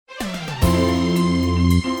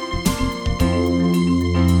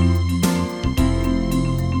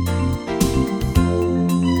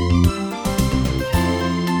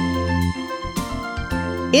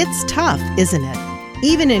It's tough, isn't it?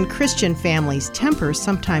 Even in Christian families, tempers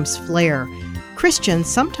sometimes flare. Christians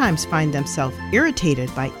sometimes find themselves irritated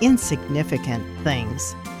by insignificant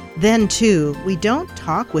things. Then, too, we don't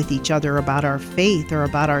talk with each other about our faith or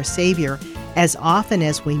about our Savior as often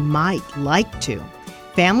as we might like to.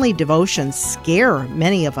 Family devotions scare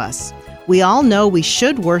many of us. We all know we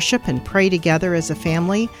should worship and pray together as a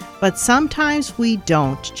family, but sometimes we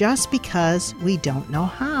don't just because we don't know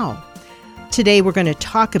how. Today we're going to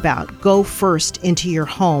talk about Go First into Your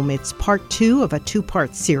Home. It's part 2 of a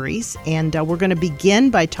 2-part series, and we're going to begin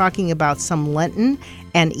by talking about some Lenten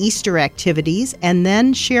and Easter activities, and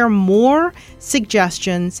then share more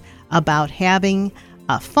suggestions about having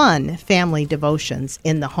fun family devotions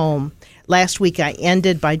in the home. Last week I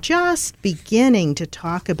ended by just beginning to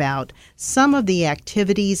talk about some of the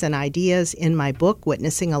activities and ideas in my book,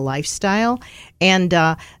 Witnessing a Lifestyle. And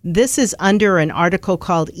this is under an article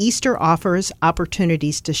called Easter Offers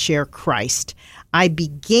Opportunities to Share Christ. I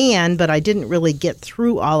began, but I didn't really get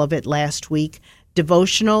through all of it last week,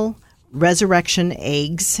 devotional resurrection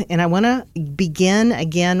eggs. And I want to begin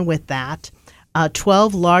again with that.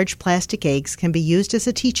 12 large plastic eggs can be used as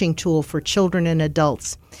a teaching tool for children and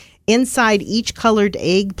adults. Inside each colored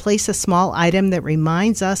egg, place a small item that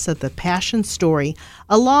reminds us of the Passion story,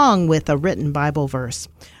 along with a written Bible verse.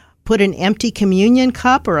 Put an empty communion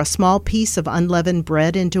cup or a small piece of unleavened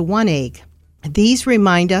bread into one egg. These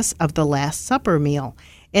remind us of the Last Supper meal.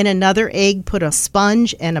 In another egg, put a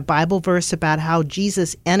sponge and a Bible verse about how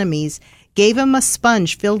Jesus' enemies gave him a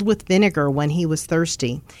sponge filled with vinegar when he was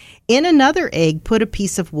thirsty. In another egg, put a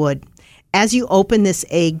piece of wood. As you open this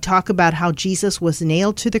egg, talk about how Jesus was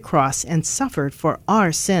nailed to the cross and suffered for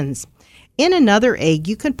our sins. In another egg,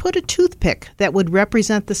 you can put a toothpick that would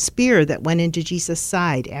represent the spear that went into Jesus'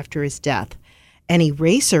 side after his death. An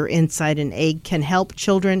eraser inside an egg can help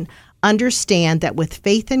children understand that with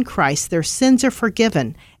faith in Christ, their sins are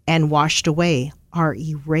forgiven and washed away, are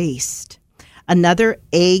erased. Another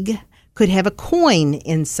egg could have a coin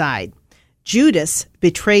inside. Judas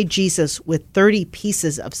betrayed Jesus with 30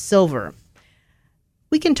 pieces of silver.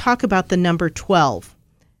 We can talk about the number 12.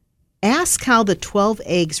 Ask how the 12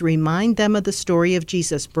 eggs remind them of the story of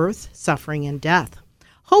Jesus' birth, suffering, and death.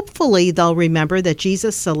 Hopefully, they'll remember that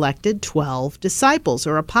Jesus selected 12 disciples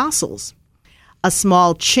or apostles. A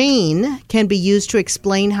small chain can be used to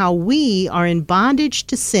explain how we are in bondage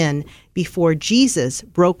to sin before Jesus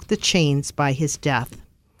broke the chains by his death.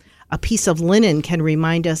 A piece of linen can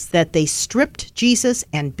remind us that they stripped Jesus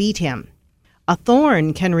and beat him. A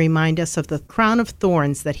thorn can remind us of the crown of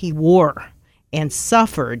thorns that he wore and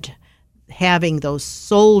suffered, having those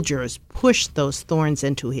soldiers push those thorns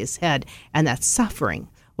into his head, and that suffering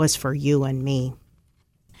was for you and me.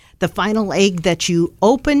 The final egg that you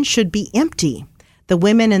open should be empty. The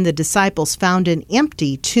women and the disciples found an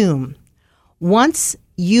empty tomb. Once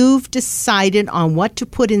you've decided on what to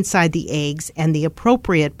put inside the eggs and the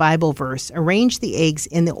appropriate Bible verse, arrange the eggs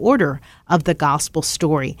in the order of the gospel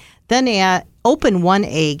story. Then open one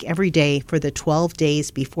egg every day for the 12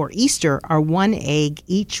 days before Easter, or one egg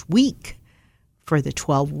each week for the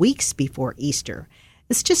 12 weeks before Easter.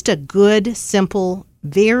 It's just a good, simple,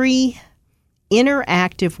 very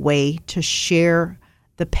interactive way to share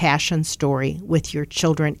the Passion story with your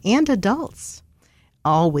children and adults.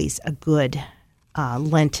 Always a good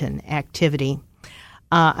Lenten activity.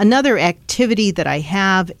 Another activity that I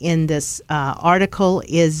have in this article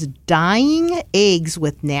is dyeing eggs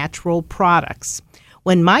with natural products.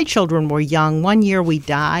 When my children were young, one year we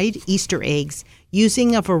dyed Easter eggs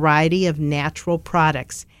using a variety of natural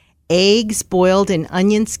products. Eggs boiled in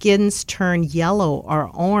onion skins turn yellow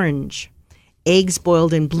or orange. Eggs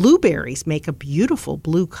boiled in blueberries make a beautiful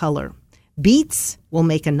blue color. Beets will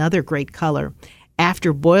make another great color.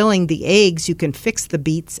 After boiling the eggs, you can fix the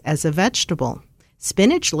beets as a vegetable.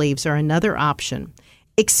 Spinach leaves are another option.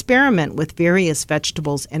 Experiment with various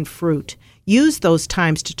vegetables and fruit. Use those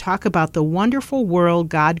times to talk about the wonderful world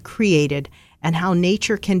God created and how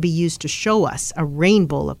nature can be used to show us a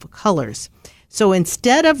rainbow of colors. So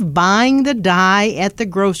instead of buying the dye at the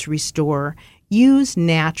grocery store, use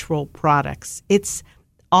natural products. It's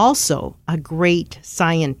also a great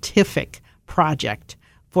scientific project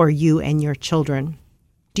for you and your children.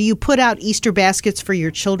 Do you put out Easter baskets for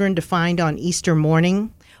your children to find on Easter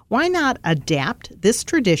morning? Why not adapt this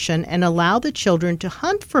tradition and allow the children to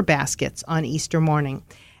hunt for baskets on Easter morning?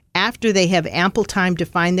 After they have ample time to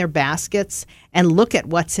find their baskets and look at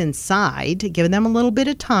what's inside, give them a little bit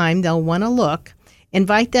of time, they'll want to look.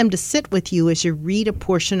 Invite them to sit with you as you read a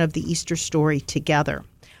portion of the Easter story together.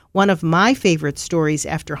 One of my favorite stories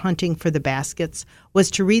after hunting for the baskets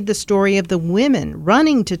was to read the story of the women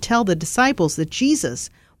running to tell the disciples that Jesus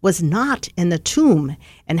was not in the tomb,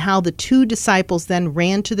 and how the two disciples then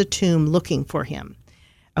ran to the tomb looking for him.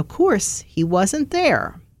 Of course, he wasn't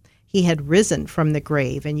there. He had risen from the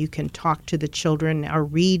grave, and you can talk to the children or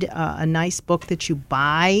read a nice book that you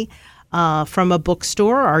buy from a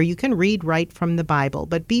bookstore, or you can read right from the Bible.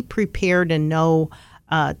 But be prepared and know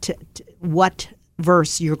what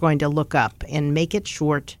verse you're going to look up, and make it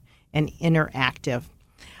short and interactive.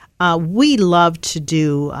 We love to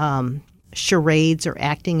do charades or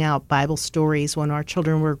acting out Bible stories when our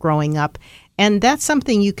children were growing up, and that's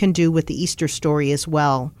something you can do with the Easter story as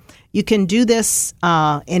well. You can do this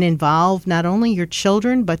and involve not only your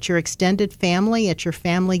children, but your extended family at your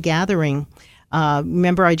family gathering.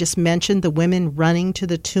 Remember, I just mentioned the women running to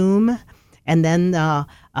the tomb, and then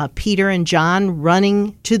Peter and John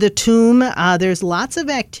running to the tomb. There's lots of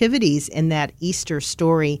activities in that Easter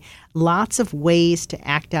story, lots of ways to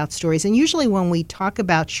act out stories. And usually when we talk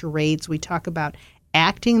about charades, we talk about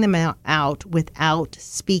acting them out without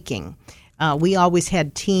speaking. We always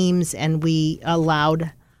had teams, and we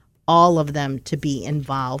allowed all of them to be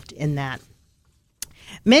involved in that.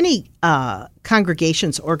 Many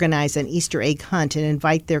congregations organize an Easter egg hunt and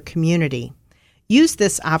invite their community. Use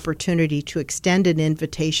this opportunity to extend an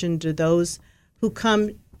invitation to those who come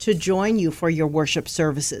to join you for your worship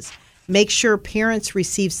services. Make sure parents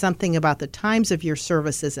receive something about the times of your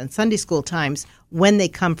services and Sunday school times when they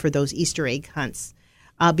come for those Easter egg hunts.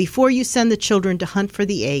 Before you send the children to hunt for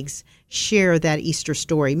the eggs, share that Easter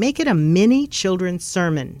story. Make it a mini children's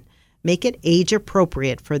sermon. Make it age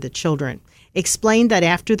appropriate for the children. Explain that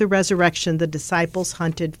after the resurrection, the disciples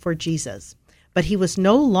hunted for Jesus, but he was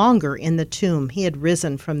no longer in the tomb. He had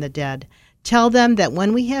risen from the dead. Tell them that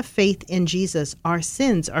when we have faith in Jesus, our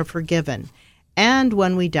sins are forgiven, and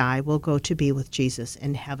when we die, we'll go to be with Jesus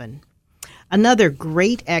in heaven. Another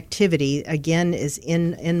great activity, again, is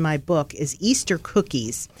in my book, is Easter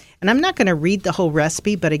cookies. And I'm not going to read the whole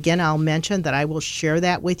recipe, but again, I'll mention that I will share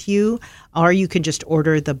that with you, or you can just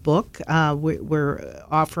order the book. We're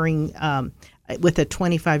offering, with a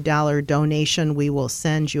 $25 donation, we will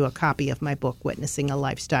send you a copy of my book, Witnessing a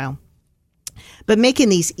Lifestyle. But making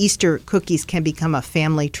these Easter cookies can become a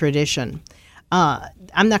family tradition.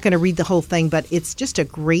 I'm not going to read the whole thing, but it's just a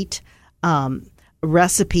great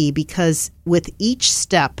recipe, because with each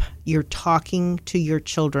step, you're talking to your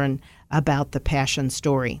children about the Passion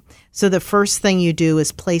story. So the first thing you do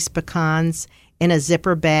is place pecans in a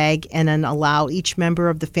zipper bag, and then allow each member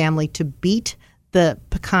of the family to beat the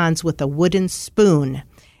pecans with a wooden spoon,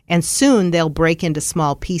 and soon they'll break into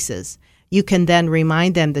small pieces. You can then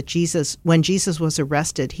remind them that when Jesus was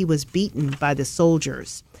arrested, he was beaten by the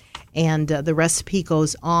soldiers. And the recipe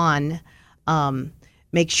goes on.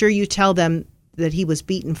 Make sure you tell them that he was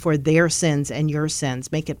beaten for their sins and your sins.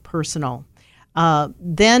 Make it personal.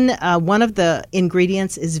 Then one of the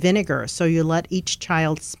ingredients is vinegar. So you let each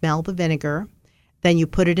child smell the vinegar. Then you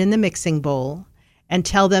put it in the mixing bowl and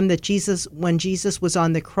tell them that when Jesus was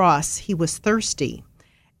on the cross, he was thirsty,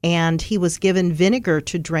 and he was given vinegar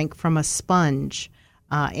to drink from a sponge.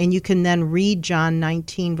 And you can then read John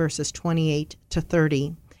 19, verses 28 to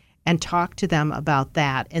 30. And talk to them about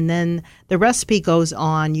that. And then the recipe goes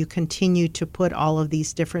on. You continue to put all of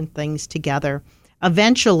these different things together.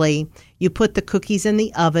 Eventually, you put the cookies in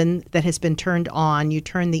the oven that has been turned on. You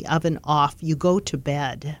turn the oven off. You go to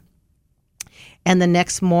bed. And the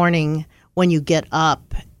next morning, when you get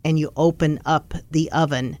up and you open up the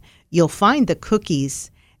oven, you'll find the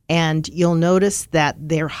cookies, and you'll notice that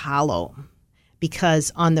they're hollow.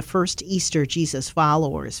 Because on the first Easter, Jesus'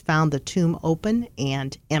 followers found the tomb open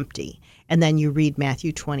and empty. And then you read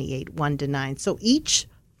Matthew 28, 1-9. So each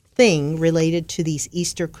thing related to these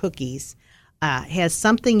Easter cookies has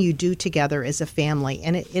something you do together as a family,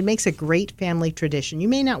 and it makes a great family tradition. You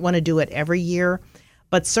may not want to do it every year,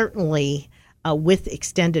 but certainly with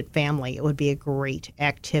extended family, it would be a great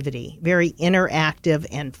activity. Very interactive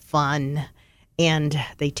and fun, and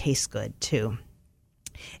they taste good too.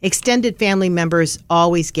 Extended family members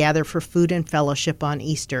always gather for food and fellowship on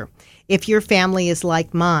Easter. If your family is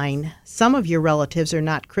like mine, some of your relatives are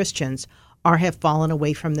not Christians or have fallen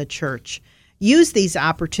away from the church. Use these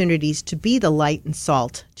opportunities to be the light and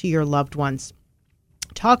salt to your loved ones.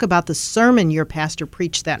 Talk about the sermon your pastor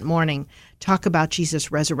preached that morning. Talk about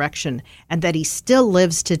Jesus' resurrection and that he still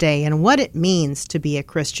lives today and what it means to be a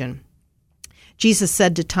Christian. Jesus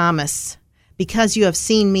said to Thomas, "Because you have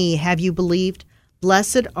seen me, have you believed?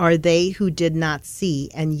 Blessed are they who did not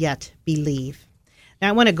see and yet believe." Now,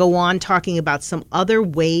 I want to go on talking about some other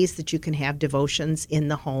ways that you can have devotions in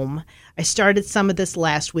the home. I started some of this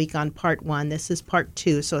last week on part 1. This is part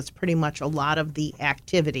 2, so it's pretty much a lot of the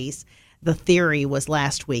activities. The theory was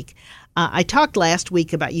last week. I talked last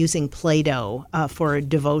week about using Play-Doh for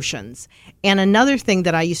devotions. And another thing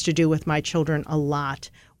that I used to do with my children a lot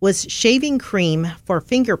was shaving cream for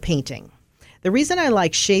finger painting. The reason I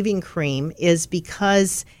like shaving cream is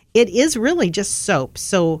because it is really just soap.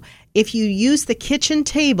 So if you use the kitchen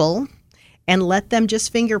table and let them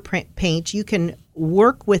just finger paint, you can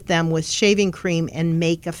work with them with shaving cream and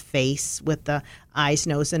make a face with the eyes,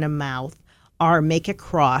 nose, and a mouth, or make a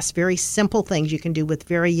cross. Very simple things you can do with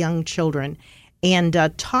very young children. And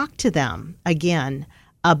talk to them, again,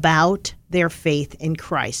 about their faith in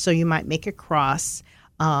Christ. So you might make a cross,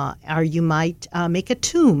 or you might make a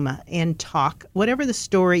tomb and talk. Whatever the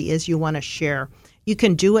story is you want to share, you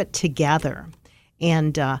can do it together.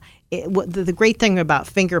 And the great thing about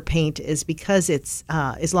finger paint is because it's,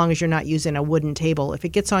 as long as you're not using a wooden table, if it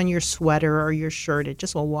gets on your sweater or your shirt, it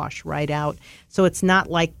just will wash right out. So it's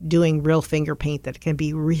not like doing real finger paint that can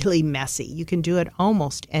be really messy. You can do it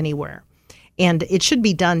almost anywhere. And it should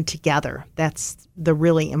be done together. That's the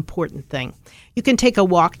really important thing. You can take a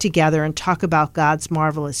walk together and talk about God's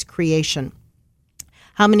marvelous creation.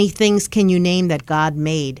 How many things can you name that God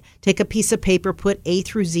made? Take a piece of paper, put A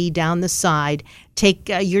through Z down the side. Take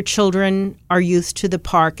your children or youth to the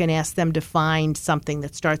park and ask them to find something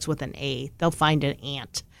that starts with an A. They'll find an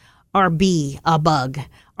ant. Or B, a bug.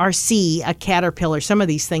 Or C, a caterpillar. Some of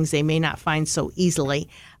these things they may not find so easily.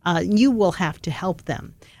 You will have to help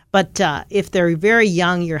them. But if they're very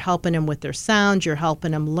young, you're helping them with their sounds, you're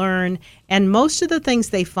helping them learn. And most of the things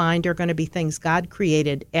they find are going to be things God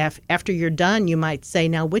created. After you're done, you might say,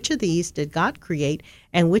 now, which of these did God create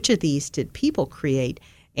and which of these did people create?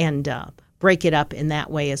 And break it up in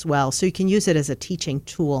that way as well. So you can use it as a teaching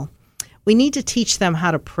tool. We need to teach them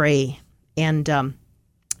how to pray. And a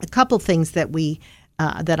couple things that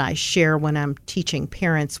I share when I'm teaching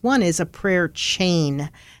parents. One is a prayer chain,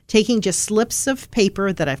 taking just slips of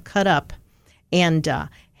paper that I've cut up and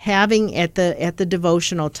having at the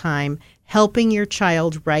devotional time, helping your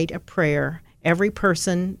child write a prayer. Every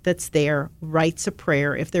person that's there writes a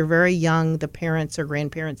prayer. If they're very young, the parents or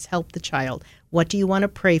grandparents help the child. What do you want to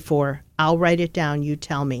pray for? I'll write it down. You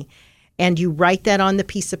tell me. And you write that on the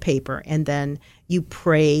piece of paper, and then you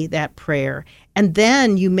pray that prayer. And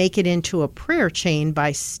then you make it into a prayer chain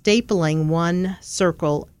by stapling one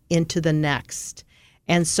circle into the next.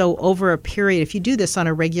 And so over a period, if you do this on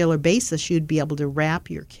a regular basis, you'd be able to wrap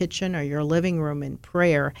your kitchen or your living room in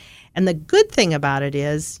prayer. And the good thing about it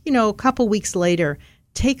is, a couple weeks later,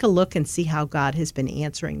 take a look and see how God has been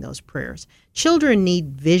answering those prayers. Children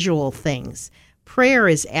need visual things. Prayer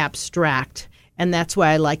is abstract. And that's why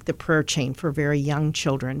I like the prayer chain for very young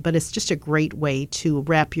children. But it's just a great way to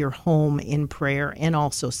wrap your home in prayer and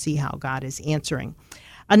also see how God is answering.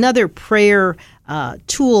 Another prayer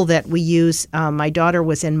tool that we use, my daughter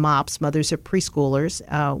was in MOPS, Mothers of Preschoolers,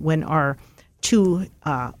 when our two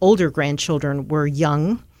older grandchildren were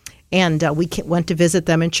young. And we went to visit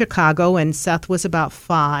them in Chicago, and Seth was about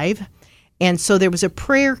 5. And so there was a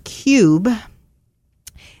prayer cube,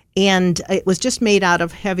 and it was just made out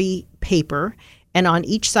of heavy paper. And on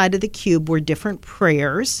each side of the cube were different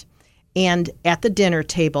prayers. And at the dinner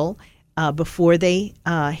table, before they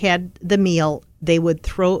had the meal,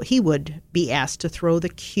 he would be asked to throw the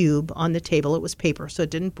cube on the table. It was paper, so it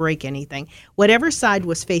didn't break anything. Whatever side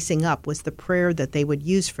was facing up was the prayer that they would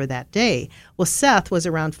use for that day. Well, Seth was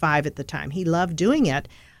around 5 at the time. He loved doing it.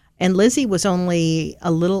 And Lizzie was only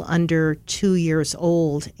a little under 2 years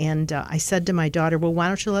old. And I said to my daughter, well, why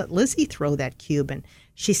don't you let Lizzie throw that cube? And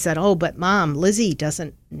she said, oh, but Mom, Lizzie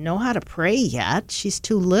doesn't know how to pray yet. She's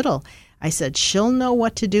too little. I said, she'll know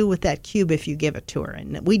what to do with that cube if you give it to her.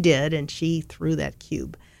 And we did, and she threw that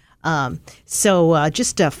cube. So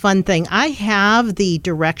just a fun thing. I have the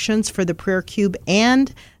directions for the prayer cube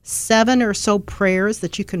and 7 or so prayers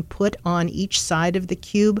that you can put on each side of the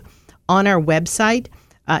cube on our website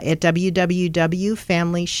at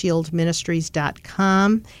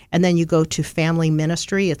www.familyshieldministries.com. And then you go to Family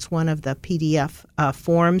Ministry. It's one of the PDF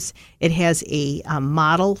forms. It has a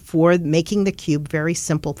model for making the cube, very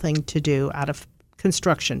simple thing to do out of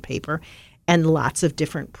construction paper, and lots of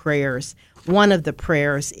different prayers. One of the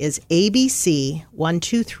prayers is ABC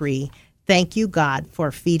 123, thank you, God, for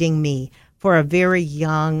feeding me, for a very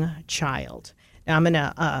young child. Now, I'm going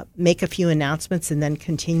to make a few announcements and then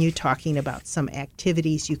continue talking about some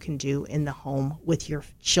activities you can do in the home with your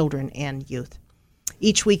children and youth.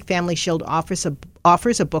 Each week, Family Shield offers a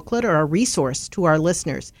booklet or a resource to our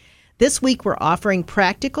listeners. This week, we're offering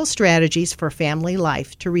practical strategies for family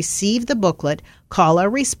life. To receive the booklet, call our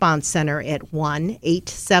response center at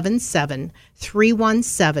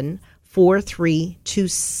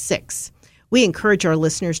 1-877-317-4326. We encourage our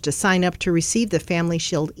listeners to sign up to receive the Family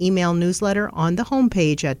Shield email newsletter on the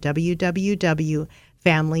homepage at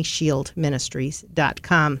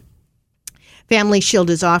www.familyshieldministries.com. Family Shield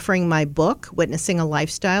is offering my book, Witnessing a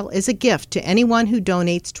Lifestyle, as a gift to anyone who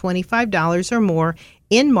donates $25 or more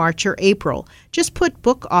in March or April. Just put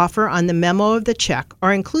book offer on the memo of the check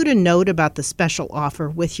or include a note about the special offer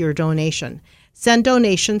with your donation. Send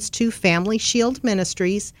donations to Family Shield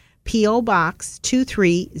Ministries, P.O. Box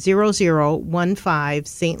 230015,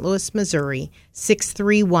 St. Louis, Missouri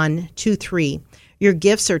 63123. Your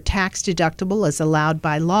gifts are tax deductible as allowed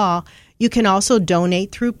by law. You can also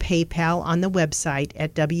donate through PayPal on the website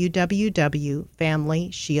at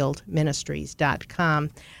www.familyshieldministries.com.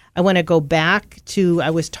 I want to go back to,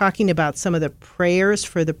 I was talking about some of the prayers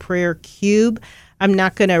for the prayer cube. I'm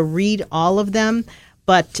not going to read all of them,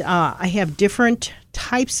 but I have different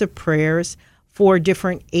types of prayers for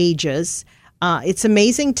different ages. It's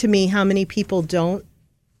amazing to me how many people don't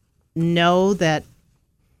know that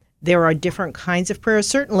there are different kinds of prayers.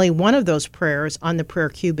 Certainly one of those prayers on the prayer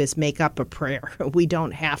cube is make up a prayer. We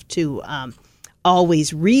don't have to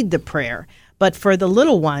always read the prayer. But for the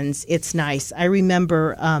little ones, it's nice. I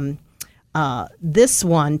remember this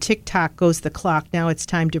one, tick-tock goes the clock. Now it's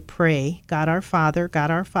time to pray. God our Father,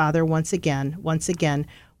 once again,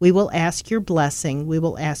 we will ask your blessing. We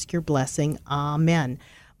will ask your blessing. Amen.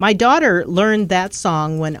 My daughter learned that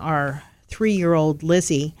song when our 3-year-old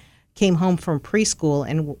Lizzie came home from preschool,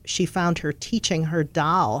 and she found her teaching her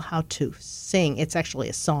doll how to sing. It's actually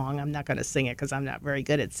a song. I'm not going to sing it because I'm not very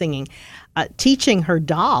good at singing. Teaching her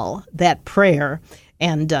doll that prayer,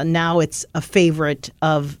 and now it's a favorite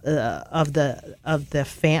of their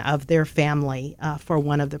family for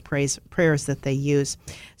one of the prayers that they use.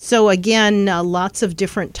 So again, lots of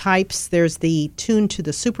different types. There's the Tune to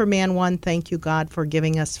the Superman one. Thank you, God, for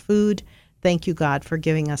giving us food. Thank you, God, for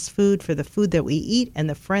giving us food, for the food that we eat and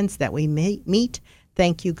the friends that we meet.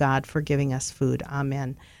 Thank you, God, for giving us food.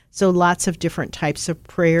 Amen. So lots of different types of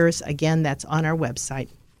prayers. Again, that's on our website.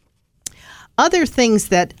 Other things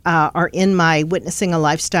that are in my Witnessing a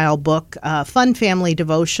Lifestyle book, fun family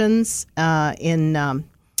devotions in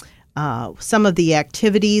some of the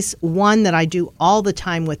activities. One that I do all the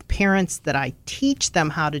time with parents that I teach them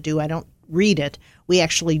how to do. I don't read it. We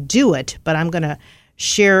actually do it, but I'm going to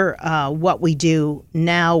share what we do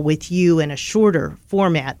now with you in a shorter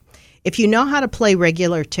format. If you know how to play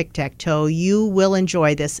regular tic-tac-toe, you will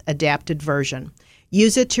enjoy this adapted version.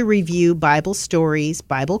 Use it to review Bible stories,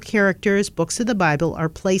 Bible characters, books of the Bible, or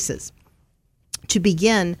places. To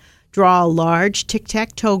begin, draw a large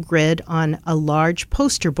tic-tac-toe grid on a large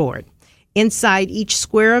poster board. Inside each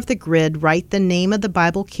square of the grid, write the name of the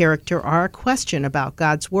Bible character or a question about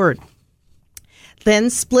God's Word.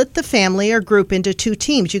 Then split the family or group into 2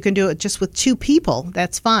 teams. You can do it just with 2 people.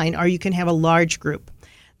 That's fine. Or you can have a large group.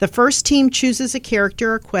 The first team chooses a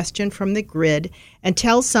character or question from the grid and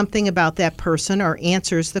tells something about that person or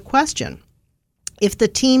answers the question. If the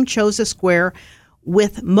team chose a square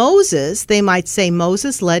with Moses, they might say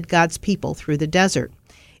Moses led God's people through the desert.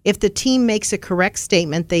 If the team makes a correct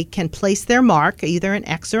statement, they can place their mark, either an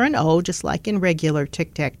X or an O, just like in regular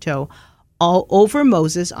tic-tac-toe, all over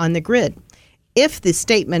Moses on the grid. If the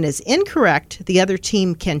statement is incorrect, the other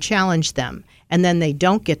team can challenge them, and then they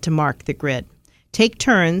don't get to mark the grid. Take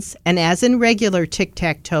turns, and as in regular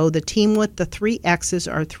tic-tac-toe, the team with the 3 X's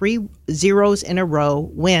or 3 zeros in a row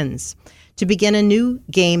wins. To begin a new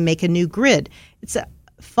game, make a new grid. It's a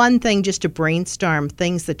fun thing just to brainstorm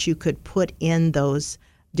things that you could put in those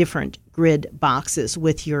different grid boxes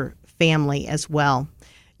with your family as well.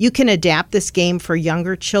 You can adapt this game for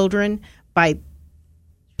younger children by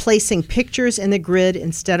placing pictures in the grid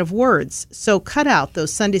instead of words. So cut out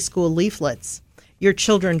those Sunday school leaflets your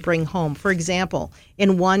children bring home. For example,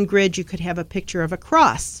 in one grid you could have a picture of a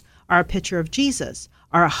cross or a picture of Jesus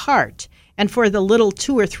or a heart. And for the little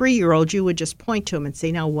 2 or 3-year-old, you would just point to them and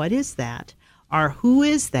say, now what is that? Or who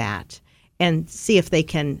is that? And see if they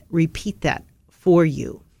can repeat that for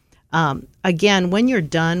you. Again, when you're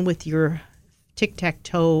done with your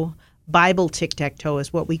tic-tac-toe, Bible tic-tac-toe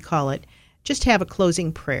is what we call it, just have a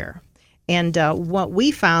closing prayer. And what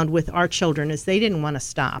we found with our children is they didn't want to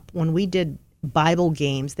stop. When we did Bible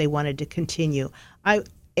games, they wanted to continue.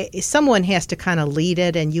 Someone has to kind of lead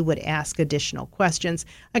it, and you would ask additional questions.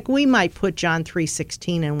 Like we might put John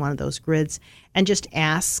 3:16 in one of those grids and just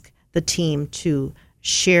ask the team to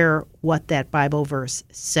share what that Bible verse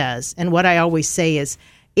says. And what I always say is,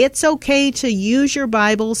 it's okay to use your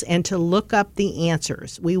Bibles and to look up the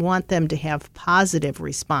answers. We want them to have positive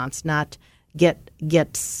response, not get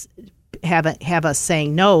have us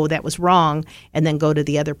saying, no, that was wrong, and then go to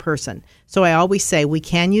the other person. So I always say we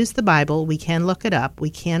can use the Bible, we can look it up, we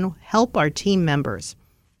can help our team members.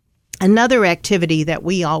 Another activity that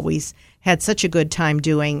we always had such a good time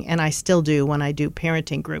doing, and I still do when I do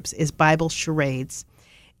parenting groups, is Bible charades.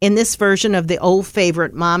 In this version of the old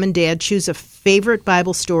favorite, Mom and Dad choose a favorite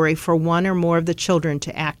Bible story for one or more of the children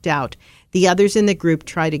to act out. The others in the group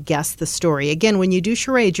try to guess the story. Again, when you do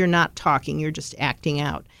charades, you're not talking, you're just acting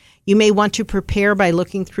out. You may want to prepare by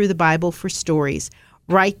looking through the Bible for stories.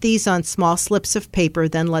 Write these on small slips of paper,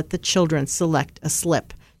 then let the children select a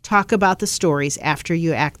slip. Talk about the stories after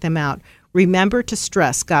you act them out. Remember to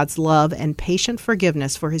stress God's love and patient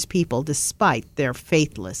forgiveness for his people despite their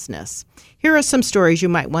faithlessness. Here are some stories you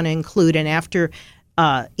might want to include, and after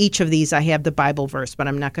each of these I have the Bible verse, but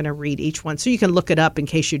I'm not going to read each one, so you can look it up in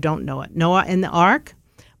case you don't know it. Noah and the Ark.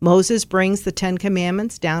 Moses brings the 10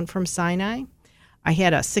 Commandments down from Sinai. I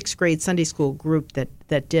had a 6th grade Sunday school group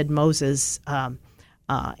that did Moses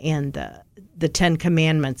and the 10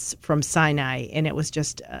 Commandments from Sinai, and it was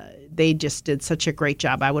just, they just did such a great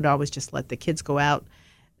job. I would always just let the kids go out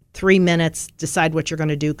 3 minutes, decide what you're going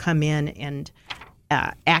to do, come in, and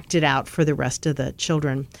act it out for the rest of the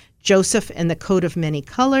children. Joseph and the coat of many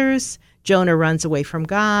colors. Jonah runs away from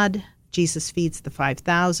God. Jesus feeds the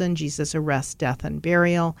 5,000. Jesus arrests death and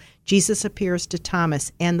burial. Jesus appears to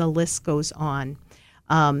Thomas, and the list goes on.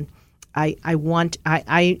 I've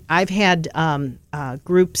had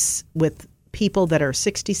groups with people that are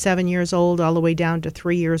 67 years old all the way down to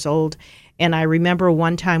 3 years old, and I remember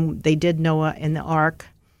one time they did Noah and the Ark,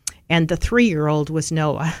 and the 3-year-old was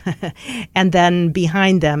Noah, and then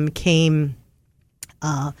behind them came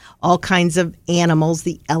all kinds of animals,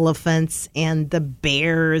 the elephants and the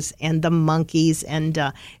bears and the monkeys, and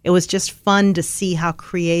it was just fun to see how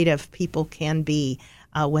creative people can be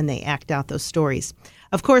when they act out those stories.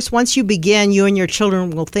 Of course, once you begin, you and your children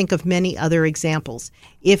will think of many other examples.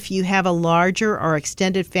 If you have a larger or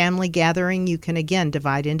extended family gathering, you can again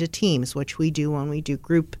divide into teams, which we do when we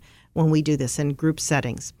do this in group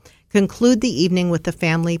settings. Conclude the evening with the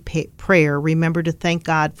family prayer. Remember to thank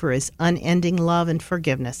God for his unending love and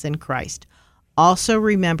forgiveness in Christ. Also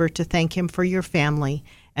remember to thank him for your family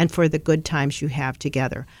and for the good times you have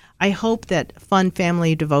together. I hope that Fun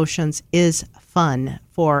Family Devotions is fun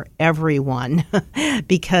for everyone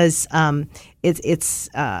because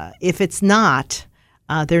if it's not,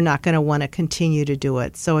 they're not going to want to continue to do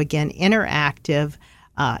it. So again, interactive,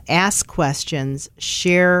 ask questions,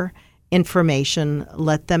 share information,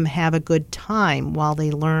 let them have a good time while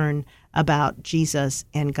they learn about Jesus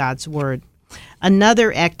and God's Word.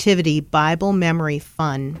 Another activity, Bible memory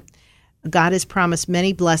fun. God has promised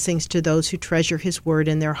many blessings to those who treasure his word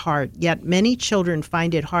in their heart, yet many children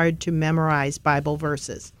find it hard to memorize Bible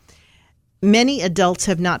verses. Many adults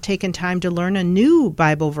have not taken time to learn a new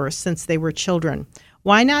Bible verse since they were children.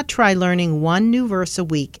 Why not try learning one new verse a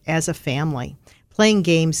week as a family? Playing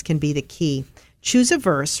games can be the key. Choose a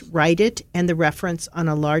verse, write it and the reference on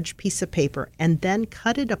a large piece of paper, and then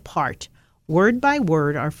cut it apart, word by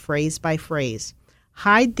word or phrase by phrase.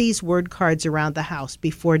 Hide these word cards around the house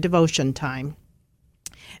before devotion time.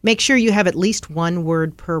 Make sure you have at least one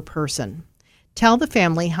word per person. Tell the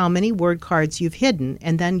family how many word cards you've hidden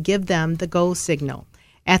and then give them the go signal.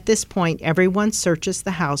 At this point, everyone searches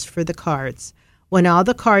the house for the cards. When all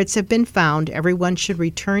the cards have been found, everyone should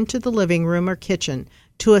return to the living room or kitchen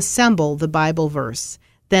to assemble the Bible verse.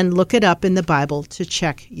 Then look it up in the Bible to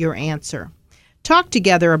check your answer. Talk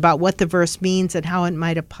together about what the verse means and how it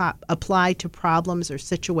might apply to problems or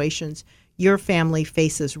situations your family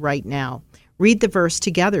faces right now. Read the verse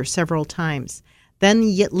together several times.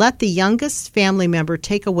 Then let the youngest family member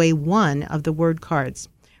take away one of the word cards.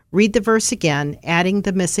 Read the verse again, adding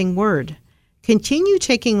the missing word. Continue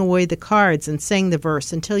taking away the cards and saying the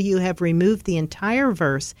verse until you have removed the entire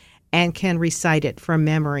verse and can recite it from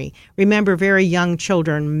memory. Remember, very young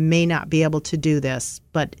children may not be able to do this,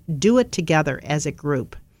 but do it together as a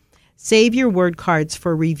group. Save your word cards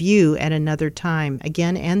for review at another time.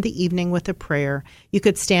 Again, end the evening with a prayer. You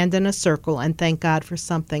could stand in a circle and thank God for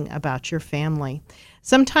something about your family.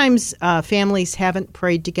 Sometimes families haven't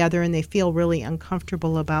prayed together and they feel really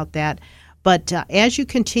uncomfortable about that. But as you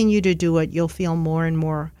continue to do it, you'll feel more and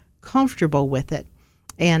more comfortable with it.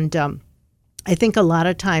 And I think a lot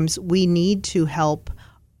of times we need to help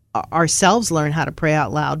ourselves learn how to pray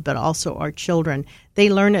out loud, but also our children.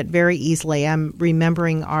 They learn it very easily. I'm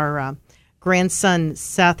remembering our grandson,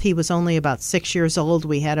 Seth. He was only about 6 years old.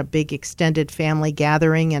 We had a big extended family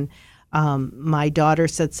gathering, and my daughter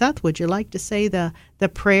said, "Seth, would you like to say the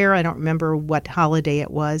prayer?" I don't remember what holiday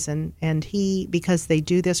it was. And he, because they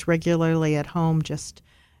do this regularly at home, just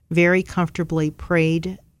very comfortably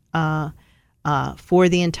prayed for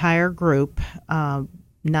the entire group,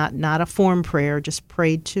 not a form prayer, just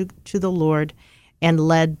prayed to the Lord and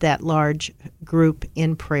led that large group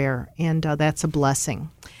in prayer, and that's a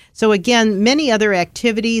blessing. So again, many other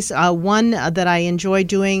activities. One that I enjoy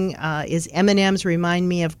doing is M&Ms Remind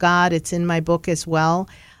Me of God. It's in my book as well.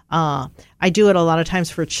 I do it a lot of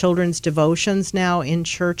times for children's devotions now in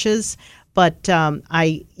churches, but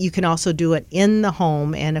you can also do it in the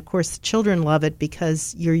home. And of course, the children love it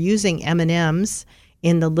because you're using M&Ms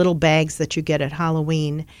in the little bags that you get at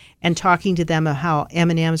Halloween and talking to them of how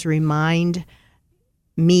M&Ms remind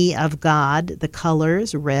me of God. The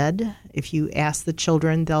colors, red. If you ask the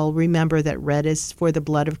children, they'll remember that red is for the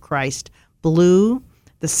blood of Christ. Blue,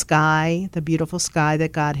 the sky, the beautiful sky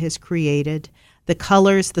that God has created. The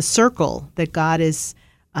colors, the circle, that God has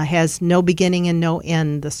no beginning and no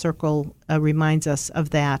end. The circle reminds us of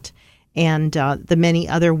that. And the many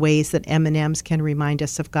other ways that M&Ms can remind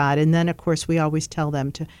us of God. And then, of course, we always tell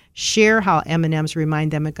them to share how M&Ms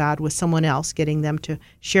remind them of God with someone else, getting them to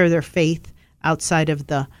share their faith outside of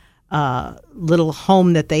the little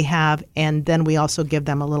home that they have. And then we also give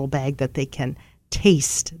them a little bag that they can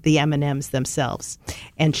taste the M&Ms themselves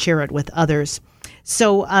and share it with others.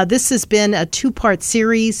 So this has been a 2-part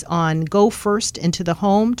series on Go First into the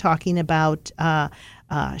Home, talking about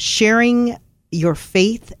sharing your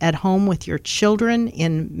faith at home with your children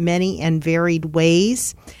in many and varied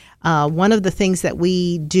ways. One of the things that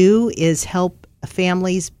we do is help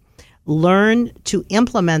families learn to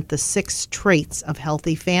implement the 6 traits of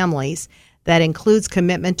healthy families. That includes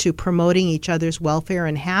commitment to promoting each other's welfare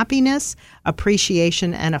and happiness,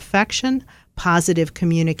 appreciation and affection, positive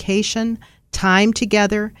communication, time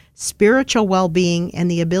together, spiritual well-being, and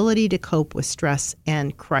the ability to cope with stress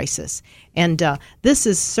and crisis. And this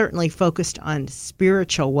is certainly focused on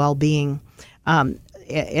spiritual well-being.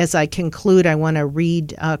 As I conclude, I want to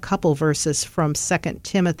read a couple verses from 2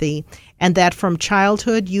 Timothy, and that from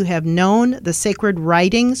childhood you have known the sacred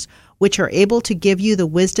writings, which are able to give you the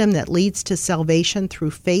wisdom that leads to salvation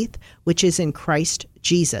through faith, which is in Christ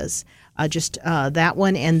Jesus. That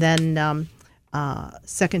one, and then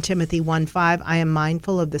 2 Timothy 1:5, I am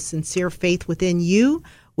mindful of the sincere faith within you,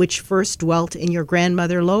 which first dwelt in your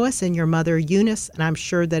grandmother Lois and your mother Eunice, and I'm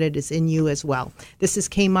sure that it is in you as well. This is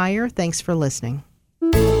Kay Meyer. Thanks for listening.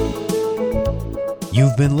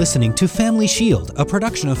 You've been listening to Family Shield, a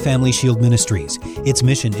production of Family Shield Ministries. Its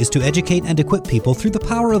mission is to educate and equip people through the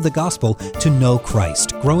power of the gospel to know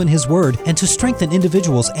Christ, grow in His Word, and to strengthen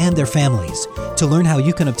individuals and their families. To learn how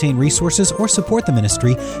you can obtain resources or support the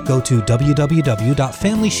ministry, go to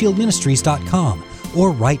www.familyshieldministries.com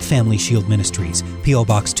or write Family Shield Ministries, P.O.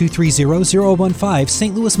 Box 230015,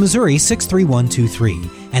 St. Louis, Missouri 63123.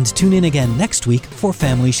 And tune in again next week for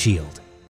Family Shield.